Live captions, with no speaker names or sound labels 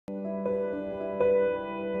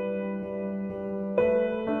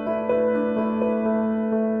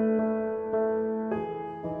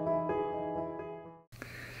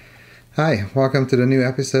Hi, welcome to the new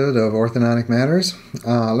episode of Orthodontic Matters.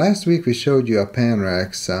 Last week we showed you a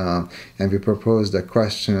panorex and we proposed a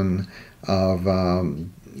question of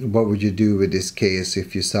what would you do with this case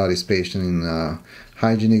if you saw this patient in a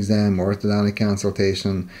hygiene exam or orthodontic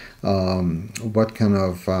consultation. What kind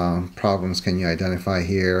of problems can you identify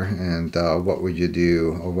here, and what would you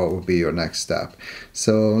do, or what would be your next step?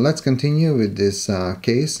 So let's continue with this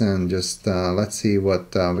case and just let's see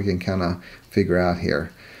what we can kind of figure out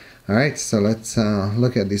here. Alright, so let's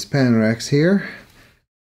look at this panorex here.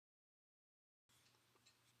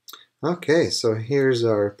 Okay, so here's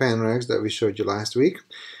our panorex that we showed you last week.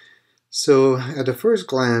 So at the first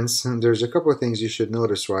glance, there's a couple of things you should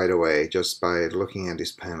notice right away just by looking at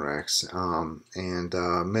this panorex.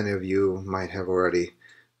 Many of you might have already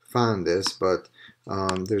found this, but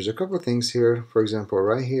there's a couple of things here. For example,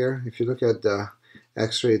 right here, if you look at the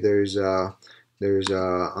x-ray, there's a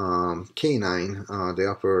canine, the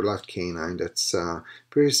upper left canine, that's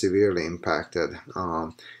pretty severely impacted.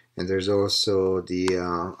 And there's also the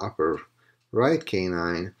upper right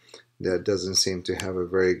canine that doesn't seem to have a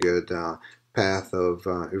very good path of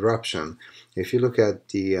eruption. If you look at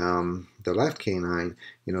the left canine,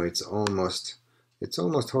 you know, it's almost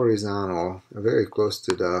horizontal, very close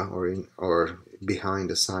to the or behind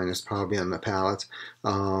the sinus, probably on the palate,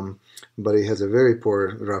 but it has a very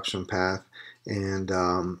poor eruption path. And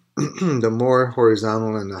the more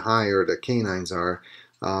horizontal and the higher the canines are,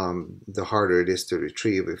 the harder it is to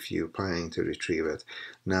retrieve if you're planning to retrieve it.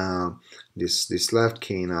 Now, this left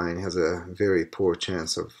canine has a very poor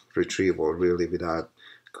chance of retrieval, really, without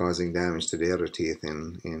causing damage to the other teeth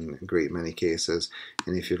in a great many cases.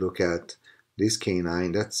 And if you look at this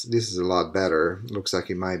canine, this is a lot better. It looks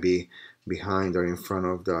like it might be behind or in front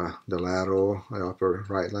of the lateral, the upper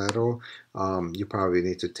right lateral. You probably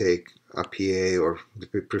need to take a PA or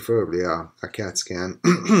preferably a CAT scan,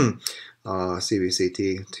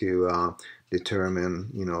 CBCT, to determine,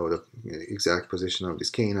 you know, the exact position of this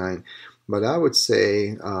canine. But I would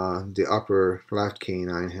say the upper left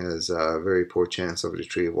canine has a very poor chance of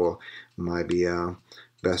retrieval. Might be a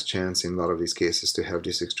best chance in a lot of these cases to have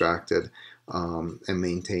this extracted and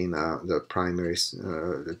maintain the primary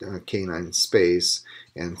canine space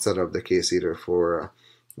and set up the case either for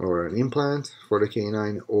or an implant for the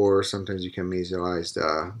canine, or sometimes you can mesialize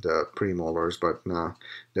the premolars, but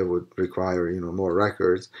that would require, you know, more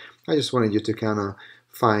records. I just wanted you to kind of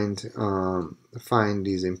find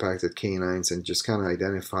these impacted canines and just kind of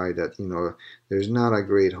identify that, you know, there's not a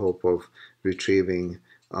great hope of retrieving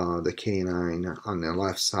the canine on the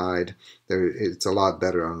left side. It's a lot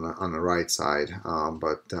better on the right side,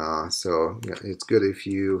 so it's good if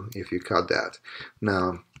you cut that.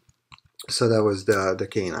 Now, so that was the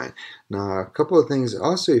canine. Now, a couple of things.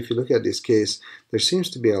 Also, if you look at this case, there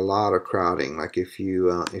seems to be a lot of crowding. Like if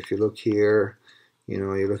you look here, you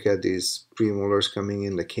know, you look at these premolars coming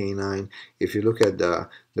in the canine. If you look at the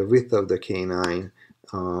width of the canine,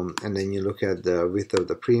 and then you look at the width of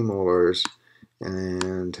the premolars,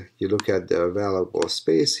 and you look at the available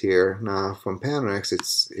space here. Now, from panorex,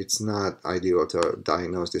 it's not ideal to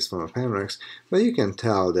diagnose this from a panorex, but you can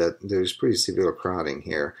tell that there's pretty severe crowding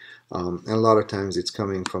here. And a lot of times it's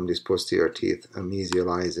coming from these posterior teeth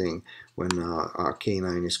mesializing when a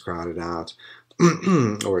canine is crowded out.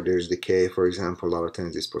 Or there's decay, for example. A lot of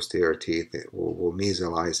times these posterior teeth will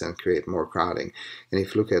mesialize and create more crowding. And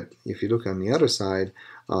if you look on the other side,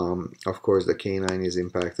 of course the canine is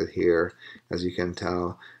impacted here. As you can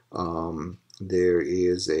tell, there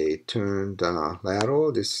is a turned lateral,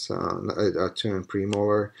 a turned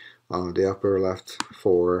premolar. The upper left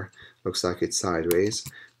 4 looks like it's sideways.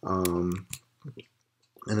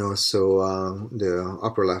 And also the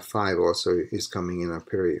upper left 5 also is coming in a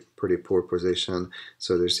pretty poor position.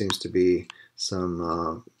 So there seems to be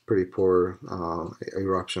some pretty poor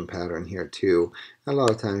eruption pattern here too. A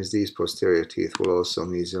lot of times these posterior teeth will also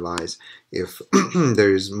mesialize if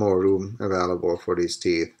there is more room available for these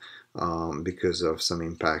teeth because of some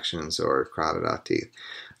impactions or crowded out teeth.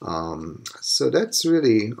 So that's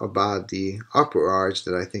really about the upper arch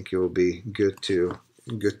that I think it will be good to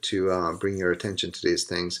bring your attention to these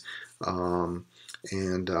things. A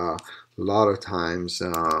lot of times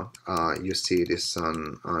you see this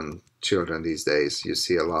on children these days. You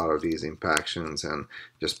see a lot of these impactions and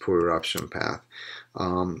just poor eruption path.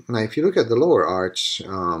 Now, if you look at the lower arch,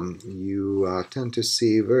 you tend to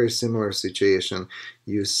see very similar situation.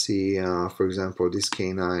 You see, for example, this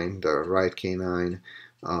canine, the right canine,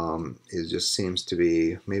 it just seems to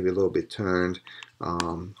be maybe a little bit turned.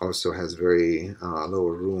 Also has very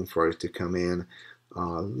little room for it to come in.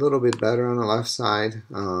 A little bit better on the left side,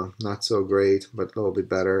 not so great, but a little bit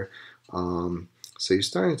better. So you're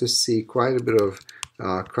starting to see quite a bit of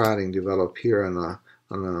crowding develop here on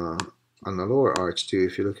the lower arch too.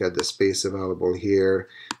 If you look at the space available here,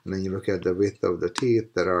 and then you look at the width of the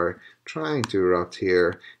teeth that are trying to erupt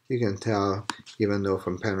here, you can tell, even though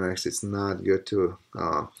from panorex it's not good to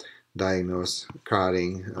diagnose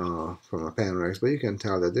crowding from a panorex, but you can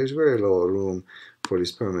tell that there's very little room for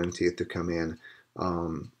these permanent teeth to come in.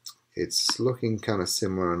 It's looking kind of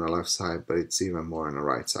similar on the left side, but it's even more on the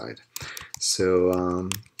right side. So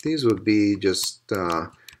these would be just a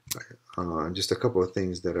couple of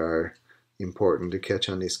things that are important to catch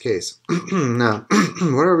on this case. Now,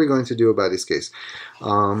 what are we going to do about this case?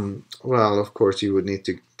 Well, of course, you would need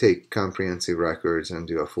to take comprehensive records and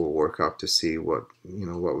do a full workup to see what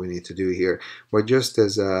we need to do here. But just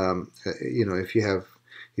as if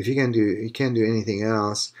you can't do anything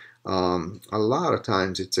else, a lot of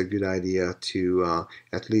times it's a good idea to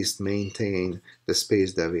at least maintain the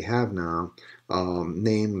space that we have now.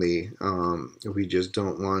 Namely, we just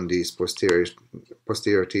don't want these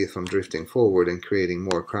posterior teeth from drifting forward and creating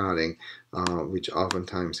more crowding, which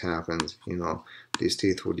oftentimes happens. These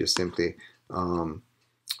teeth will just simply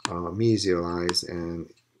mesialize and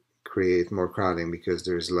create more crowding because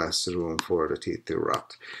there's less room for the teeth to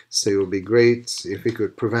erupt. So it would be great if we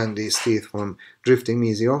could prevent these teeth from drifting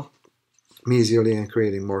mesially and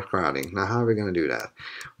creating more crowding. Now, how are we going to do that?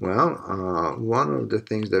 Well, one of the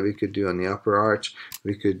things that we could do on the upper arch,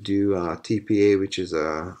 we could do TPA, which is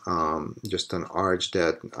just an arch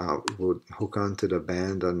that would hook onto the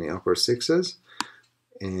band on the upper sixes,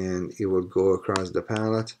 and it would go across the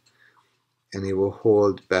palate, and it will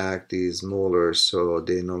hold back these molars so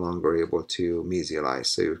they're no longer able to mesialize.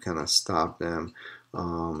 So you kind of stop them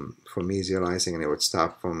from mesializing, and it would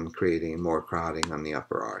stop from creating more crowding on the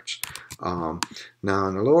upper arch. Now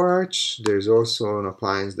on the lower arch, there's also an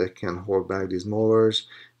appliance that can hold back these molars,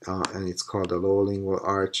 and it's called a lower lingual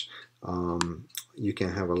arch. You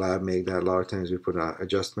can have a lab make that. A lot of times we put an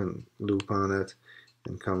adjustment loop on it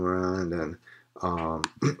and come around,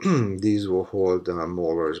 and these will hold the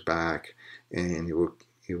molars back, and it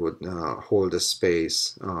would hold the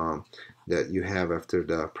space that you have after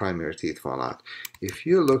the primary teeth fall out. If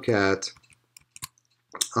you look at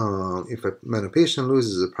when a patient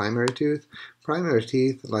loses a primary teeth,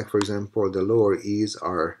 like for example the lower E's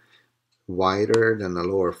are wider than the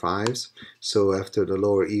lower fives, so after the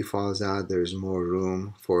lower E falls out, there's more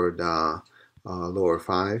room for the lower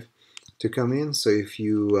five to come in. So if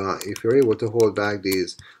you're able to hold back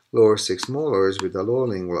these lower six molars with the lower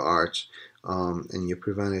lingual arch, and you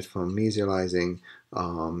prevent it from mesializing,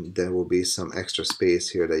 there will be some extra space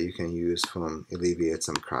here that you can use to alleviate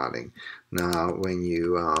some crowding. Now, when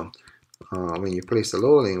you place the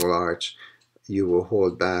lower lingual arch, you will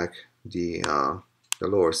hold back the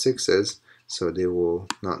lower sixes, so they will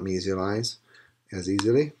not mesialize as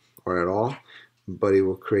easily or at all, but it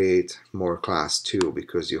will create more class 2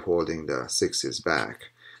 because you're holding the sixes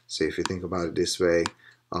back. So if you think about it this way,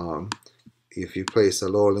 if you place a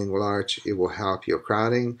lower lingual arch, it will help your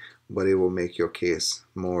crowding, but it will make your case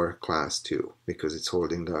more class 2 because it's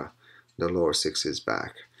holding the lower sixes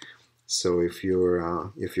back. So if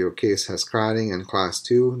your case has crowding and class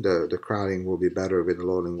 2, the crowding will be better with the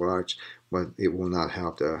lower lingual arch, but it will not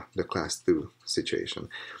help the class 2 situation.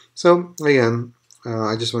 So again,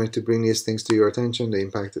 I just wanted to bring these things to your attention: the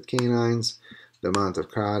impacted canines, the amount of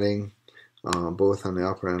crowding, both on the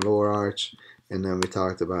upper and lower arch. And then we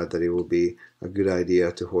talked about that it will be a good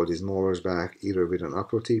idea to hold these molars back either with an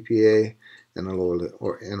upper TPA and a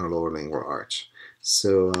lower lingual arch.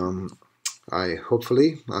 So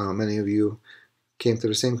hopefully many of you came to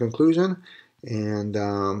the same conclusion, and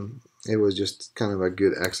it was just kind of a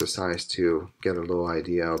good exercise to get a little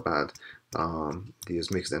idea about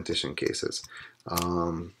these mixed dentition cases.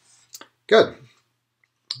 Good.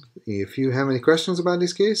 If you have any questions about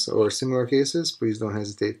this case or similar cases, please don't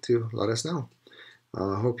hesitate to let us know.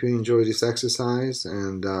 I hope you enjoyed this exercise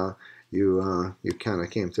and you kind of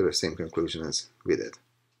came to the same conclusion as we did.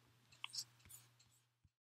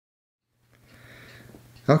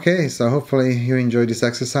 Okay, so hopefully you enjoyed this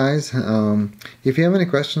exercise. If you have any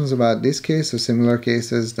questions about this case or similar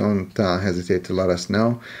cases, don't hesitate to let us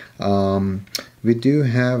know. We do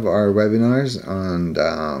have our webinars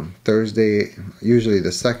on Thursday, usually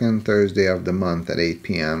the second Thursday of the month at 8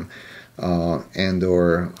 p.m. And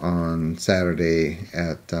or on Saturday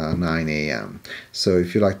at 9 a.m. So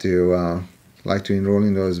if you'd like to enroll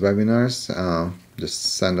in those webinars, just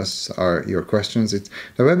send us your questions. The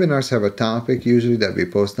webinars have a topic usually that we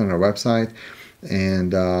post on our website,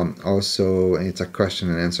 And also it's a question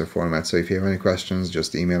and answer format. So if you have any questions,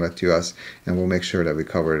 just email it to us, and we'll make sure that we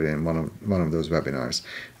cover it in one of those webinars.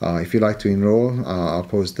 If you'd like to enroll, I'll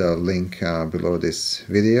post the link below this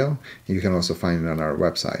video. You can also find it on our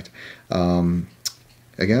website.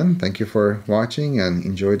 Again, thank you for watching, and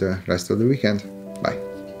enjoy the rest of the weekend.